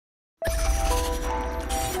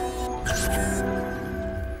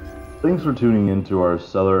Thanks for tuning in to our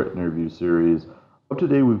seller interview series. Up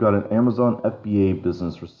today, we've got an Amazon FBA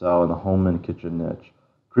business for sale in the home and kitchen niche.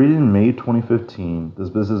 Created in May 2015, this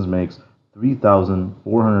business makes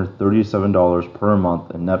 $3,437 per month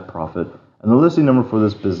in net profit, and the listing number for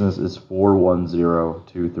this business is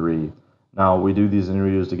 41023. Now, we do these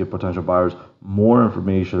interviews to give potential buyers more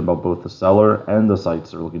information about both the seller and the sites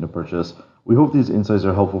they're looking to purchase. We hope these insights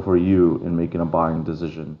are helpful for you in making a buying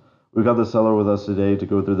decision. We've got the seller with us today to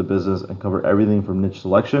go through the business and cover everything from niche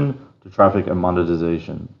selection to traffic and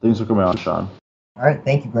monetization. Thanks for coming on, Sean. All right.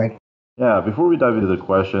 Thank you, Greg. Yeah, before we dive into the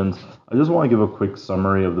questions, I just want to give a quick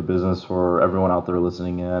summary of the business for everyone out there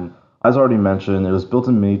listening in. As already mentioned, it was built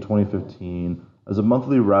in May 2015 as a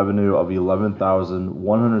monthly revenue of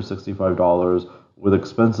 $11,165 with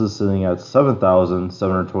expenses sitting at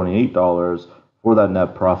 $7,728 for that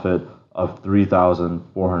net profit of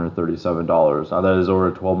 $3,437. Now that is over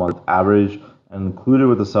a 12-month average, and included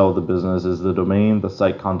with the sale of the business is the domain, the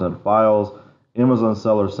site content files, Amazon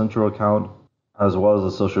Seller Central account, as well as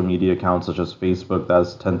the social media accounts such as Facebook that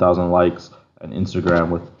has 10,000 likes and Instagram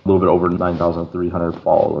with a little bit over 9,300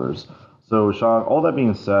 followers. So Sean, all that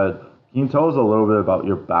being said, can you tell us a little bit about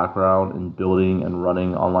your background in building and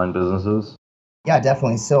running online businesses? Yeah,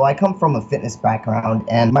 definitely. So I come from a fitness background,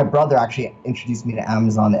 and my brother actually introduced me to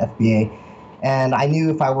Amazon FBA. And I knew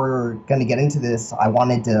if I were going to get into this, I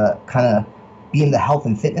wanted to kind of be in the health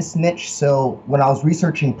and fitness niche. So when I was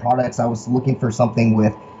researching products, I was looking for something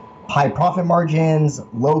with high profit margins,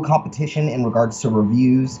 low competition in regards to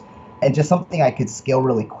reviews, and just something I could scale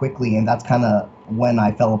really quickly. And that's kind of when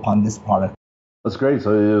I fell upon this product. That's great.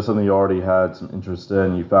 So it was something you already had some interest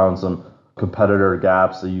in. You found some competitor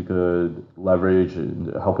gaps that you could leverage in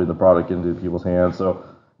helping the product into people's hands. So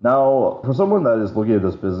now, for someone that is looking at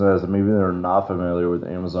this business and maybe they're not familiar with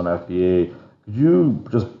Amazon FBA, could you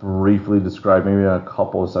just briefly describe maybe in a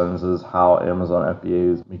couple of sentences how Amazon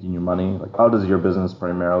FBA is making you money? Like, how does your business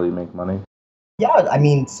primarily make money? Yeah, I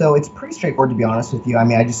mean, so it's pretty straightforward to be honest with you. I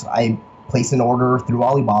mean, I place an order through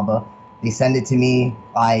Alibaba. They send it to me.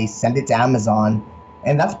 I send it to Amazon,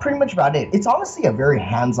 and that's pretty much about it. It's honestly a very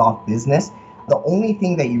hands-off business. The only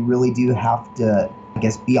thing that you really do have to, I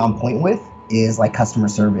guess, be on point with is like customer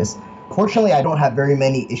service. Fortunately, I don't have very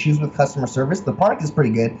many issues with customer service. The product is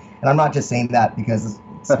pretty good, and I'm not just saying that because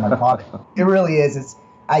it's my product. It really is.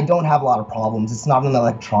 I don't have a lot of problems. It's not an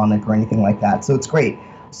electronic or anything like that, so it's great.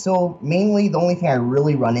 So mainly the only thing I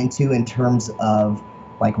really run into in terms of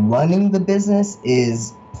like running the business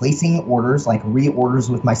is placing orders, like reorders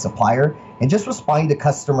with my supplier, and just responding to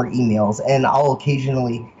customer emails. And I'll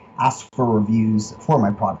occasionally ask for reviews for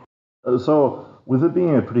my product. So, with it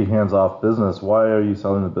being a pretty hands-off business, why are you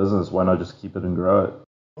selling the business? Why not just keep it and grow it?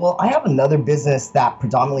 Well, I have another business that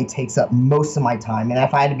predominantly takes up most of my time. And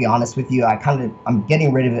if I had to be honest with you, I'm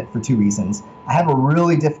getting rid of it for two reasons. I have a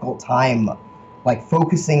really difficult time like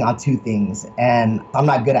focusing on two things, and I'm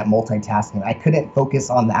not good at multitasking. I couldn't focus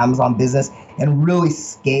on the Amazon business and really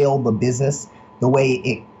scale the business the way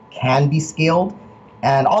it can be scaled.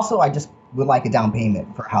 And also I just would like a down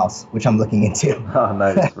payment for a house, which I'm looking into. Ah,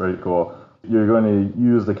 nice, very cool. You're going to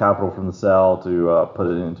use the capital from the sale to put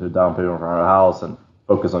it into a down payment for our house and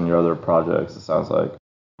focus on your other projects, it sounds like.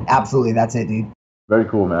 Absolutely, that's it, dude. Very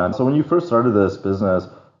cool, man. So when you first started this business,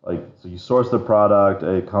 so you source the product,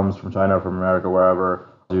 it comes from China, from America, wherever,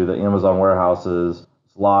 to the Amazon warehouses,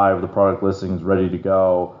 it's live, the product listing is ready to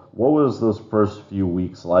go. What was those first few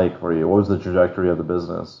weeks like for you? What was the trajectory of the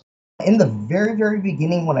business? In the very, very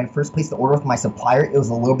beginning, when I first placed the order with my supplier, it was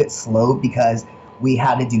a little bit slow because we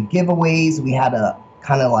had to do giveaways. We had to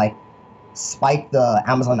kind of like spike the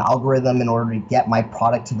Amazon algorithm in order to get my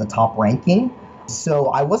product to the top ranking. So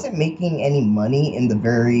I wasn't making any money in the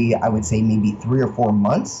very, I would say maybe 3 or 4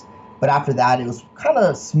 months. But after that, it was kind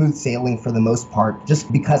of smooth sailing for the most part,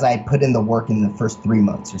 just because I put in the work in the first 3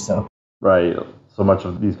 months or so. Right. So much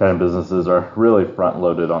of these kind of businesses are really front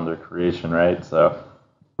loaded on their creation, right? So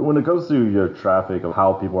when it comes to your traffic of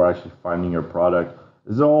how people are actually finding your product,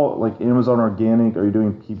 is it all like Amazon organic? Are you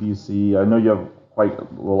doing PPC? I know you have quite a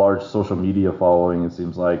large social media following, it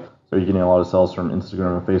seems like. So you're getting a lot of sales from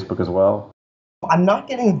Instagram and Facebook as well? I'm not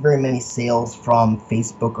getting very many sales from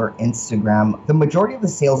Facebook or Instagram. The majority of the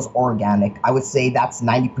sales is organic. I would say that's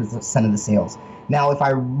 90% of the sales. Now, if I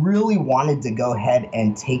really wanted to go ahead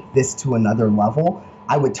and take this to another level,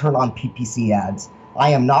 I would turn on PPC ads. I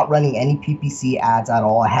am not running any PPC ads at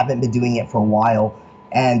all. I haven't been doing it for a while.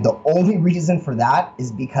 And the only reason for that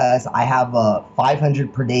is because I have a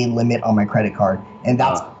 500 per day limit on my credit card. And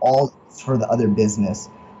that's all for the other business.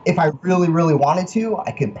 If I really, really wanted to, I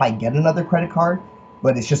could probably get another credit card,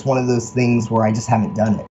 but it's just one of those things where I just haven't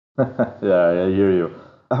done it. Yeah, I hear you.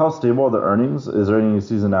 How stable are the earnings? Is there any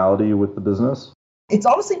seasonality with the business? It's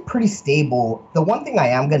honestly pretty stable. The one thing I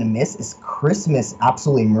am going to miss is Christmas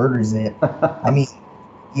absolutely murders it. I mean,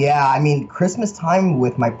 yeah, I mean, Christmas time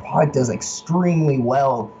with my product does extremely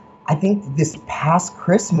well. I think this past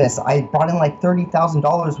Christmas, I brought in like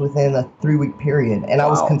 $30,000 within a 3 week period. And I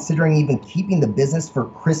was Wow. considering even keeping the business for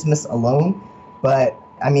Christmas alone. But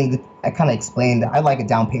I mean, I kind of explained I like a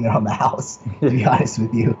down payment on the house, to be honest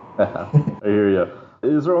with you. I hear you.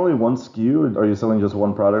 Is there only one SKU? Are you selling just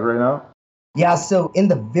one product right now? Yeah, so in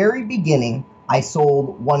the very beginning, I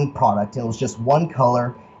sold one product. It was just one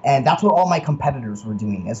color, and that's what all my competitors were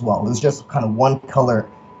doing as well. It was just kind of one color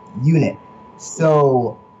unit.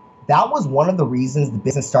 So that was one of the reasons the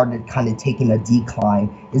business started kind of taking a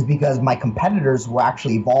decline, is because my competitors were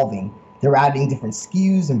actually evolving. They were adding different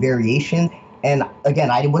SKUs and variations. And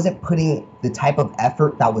again, I wasn't putting the type of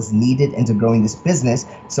effort that was needed into growing this business,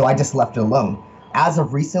 so I just left it alone. As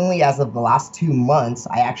of recently, as of the last 2 months,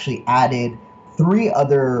 I actually added three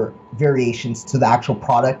other variations to the actual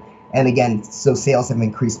product. And again, so sales have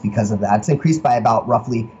increased because of that. It's increased by about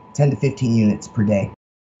roughly 10 to 15 units per day.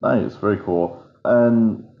 Nice, very cool.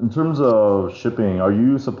 And in terms of shipping, are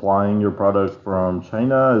you supplying your product from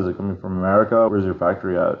China? Is it coming from America? Where's your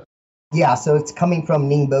factory at? Yeah, so it's coming from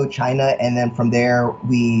Ningbo, China, and then from there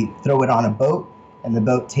we throw it on a boat, and the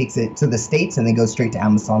boat takes it to the States and then goes straight to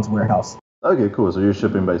Amazon's warehouse. Okay, cool. So you're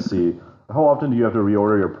shipping by sea. How often do you have to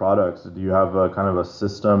reorder your products? Do you have a kind of a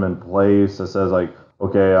system in place that says like,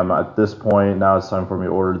 okay, I'm at this point, now it's time for me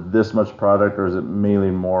to order this much product, or is it mainly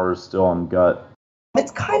more still on gut?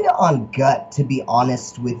 It's kind of on gut, to be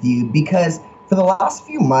honest with you, because for the last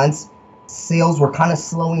few months, sales were kind of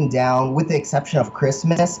slowing down, with the exception of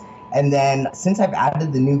Christmas. And then since I've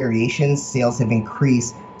added the new variations, sales have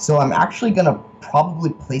increased. So I'm actually going to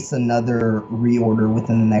probably place another reorder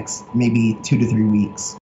within the next maybe 2 to 3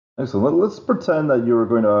 weeks. Excellent. Let's pretend that you were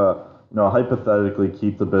going to, hypothetically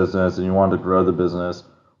keep the business and you want to grow the business.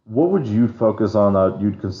 What would you focus on that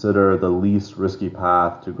you'd consider the least risky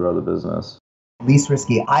path to grow the business? Least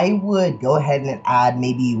risky. I would go ahead and add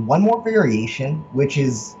maybe one more variation, which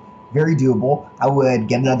is very doable. I would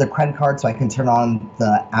get another credit card so I can turn on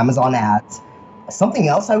the Amazon ads. Something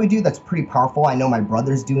else I would do that's pretty powerful. I know my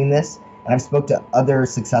brother's doing this, and I've spoke to other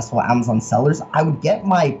successful Amazon sellers. I would get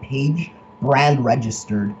my page brand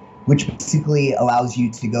registered, which basically allows you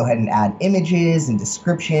to go ahead and add images and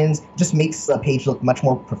descriptions. Just makes the page look much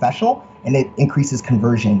more professional, and it increases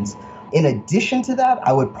conversions. In addition to that,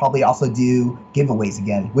 I would probably also do giveaways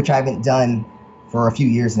again, which I haven't done for a few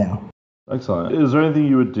years now. Excellent. Is there anything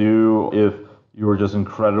you would do if you were just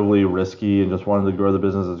incredibly risky and just wanted to grow the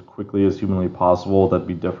business as quickly as humanly possible that'd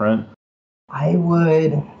be different? I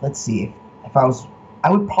would, let's see, if I was,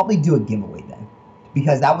 I would probably do a giveaway then,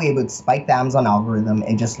 because that way it would spike the Amazon algorithm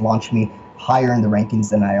and just launch me higher in the rankings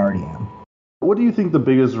than I already am. What do you think the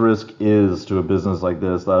biggest risk is to a business like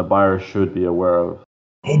this that a buyer should be aware of?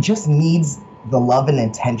 It just needs the love and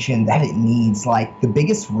attention that it needs. Like the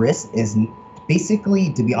biggest risk is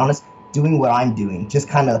basically, to be honest, doing what I'm doing, just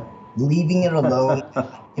kind of leaving it alone,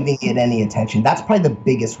 giving it any attention. That's probably the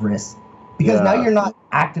biggest risk, because now Yeah. you're not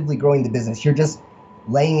actively growing the business. You're just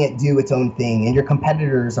letting it do its own thing, and your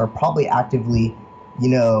competitors are probably actively,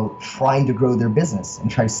 trying to grow their business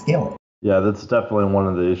and try to scale it. Yeah, that's definitely one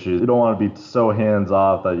of the issues. You don't want to be so hands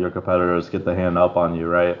off that your competitors get the hand up on you,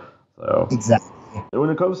 right? So Exactly. when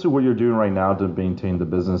it comes to what you're doing right now to maintain the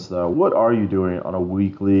business, though, what are you doing on a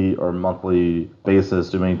weekly or monthly basis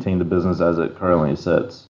to maintain the business as it currently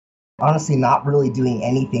sits? Honestly, not really doing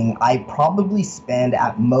anything. I probably spend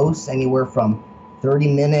at most anywhere from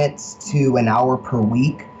 30 minutes to an hour per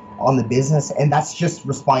week on the business, and that's just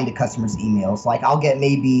responding to customers' emails. Like I'll get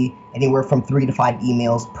maybe anywhere from 3 to 5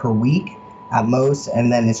 emails per week at most,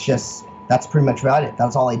 and then that's pretty much about it.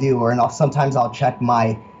 That's all I do. Sometimes I'll check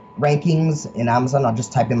my rankings in Amazon. I'll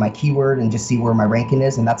just type in my keyword and just see where my ranking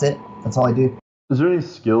is, and that's it. That's all I do. Is there any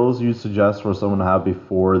skills you suggest for someone to have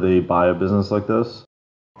before they buy a business like this?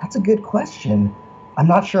 That's a good question. I'm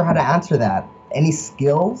not sure how to answer that. Any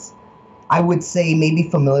skills? I would say maybe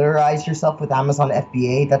familiarize yourself with Amazon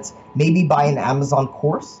FBA. That's maybe buy an Amazon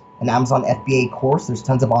course, an Amazon FBA course. There's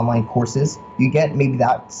tons of online courses you get. Maybe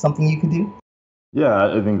that's something you could do. Yeah,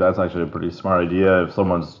 I think that's actually a pretty smart idea. If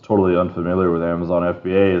someone's totally unfamiliar with Amazon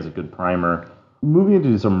FBA, is a good primer. Moving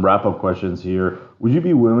into some wrap-up questions here, would you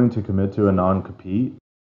be willing to commit to a non-compete?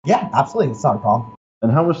 Yeah, absolutely. It's not a problem.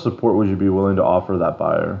 And how much support would you be willing to offer that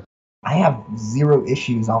buyer? I have zero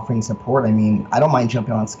issues offering support. I mean, I don't mind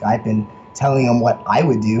jumping on Skype and telling them what I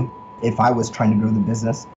would do if I was trying to grow the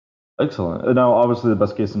business. Excellent. And now, obviously, the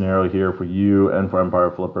best case scenario here for you and for Empire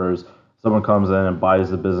Flippers, someone comes in and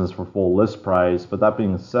buys the business for full list price. But that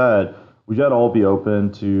being said, would you at all be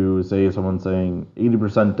open to, say, someone saying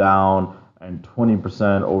 80% down and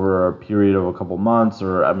 20% over a period of a couple months,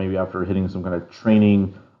 or maybe after hitting some kind of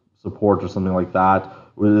training support or something like that?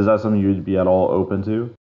 Is that something you'd be at all open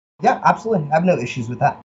to? Yeah, absolutely. I have no issues with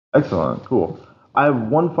that. Excellent, cool. I have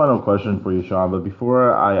one final question for you, Sean, but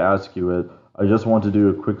before I ask you it, I just want to do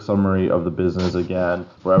a quick summary of the business again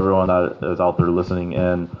for everyone that is out there listening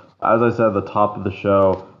in. As I said at the top of the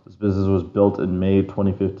show, this business was built in May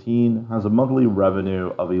 2015, has a monthly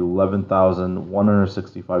revenue of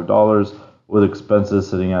 $11,165, with expenses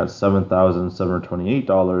sitting at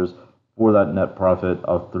 $7,728 for that net profit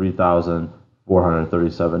of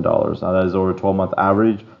 $3,437. Now, that is over a 12-month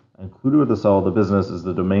average. Included with the sale of the business is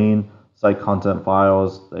the domain, site content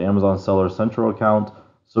files, the Amazon Seller Central account,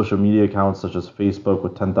 social media accounts such as Facebook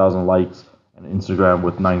with 10,000 likes and Instagram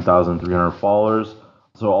with 9,300 followers.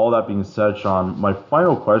 So all that being said, Sean, my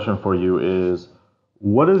final question for you is,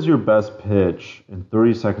 what is your best pitch in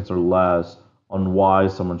 30 seconds or less on why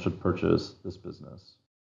someone should purchase this business?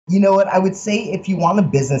 You know what? I would say if you want a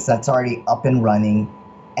business that's already up and running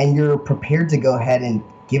and you're prepared to go ahead and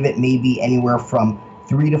give it maybe anywhere from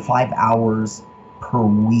 3 to 5 hours per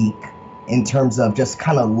week in terms of just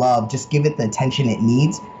kind of love, just give it the attention it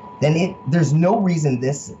needs, then there's no reason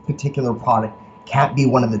this particular product can't be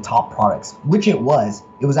one of the top products, which it was.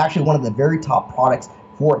 It was actually one of the very top products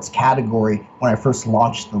for its category when I first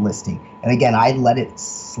launched the listing. And again, I let it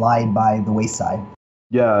slide by the wayside.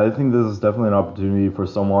 Yeah, I think this is definitely an opportunity for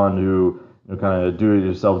someone who, kind of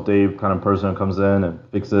do-it-yourself Dave kind of person who comes in and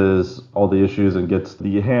fixes all the issues and gets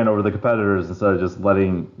the hand over the competitors instead of just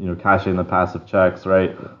letting, cash in the passive checks,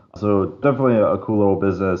 right? So definitely a cool little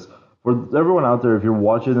business. For everyone out there, if you're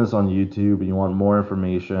watching this on YouTube and you want more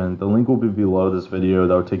information, the link will be below this video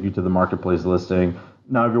that will take you to the marketplace listing.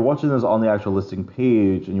 Now, if you're watching this on the actual listing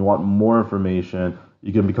page and you want more information,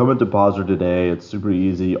 you can become a depositor today. It's super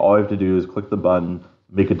easy. All you have to do is click the button,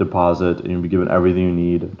 make a deposit, and you'll be given everything you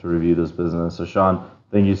need to review this business. So, Sean,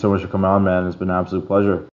 thank you so much for coming on, man. It's been an absolute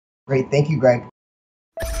pleasure. Great. Thank you, Greg.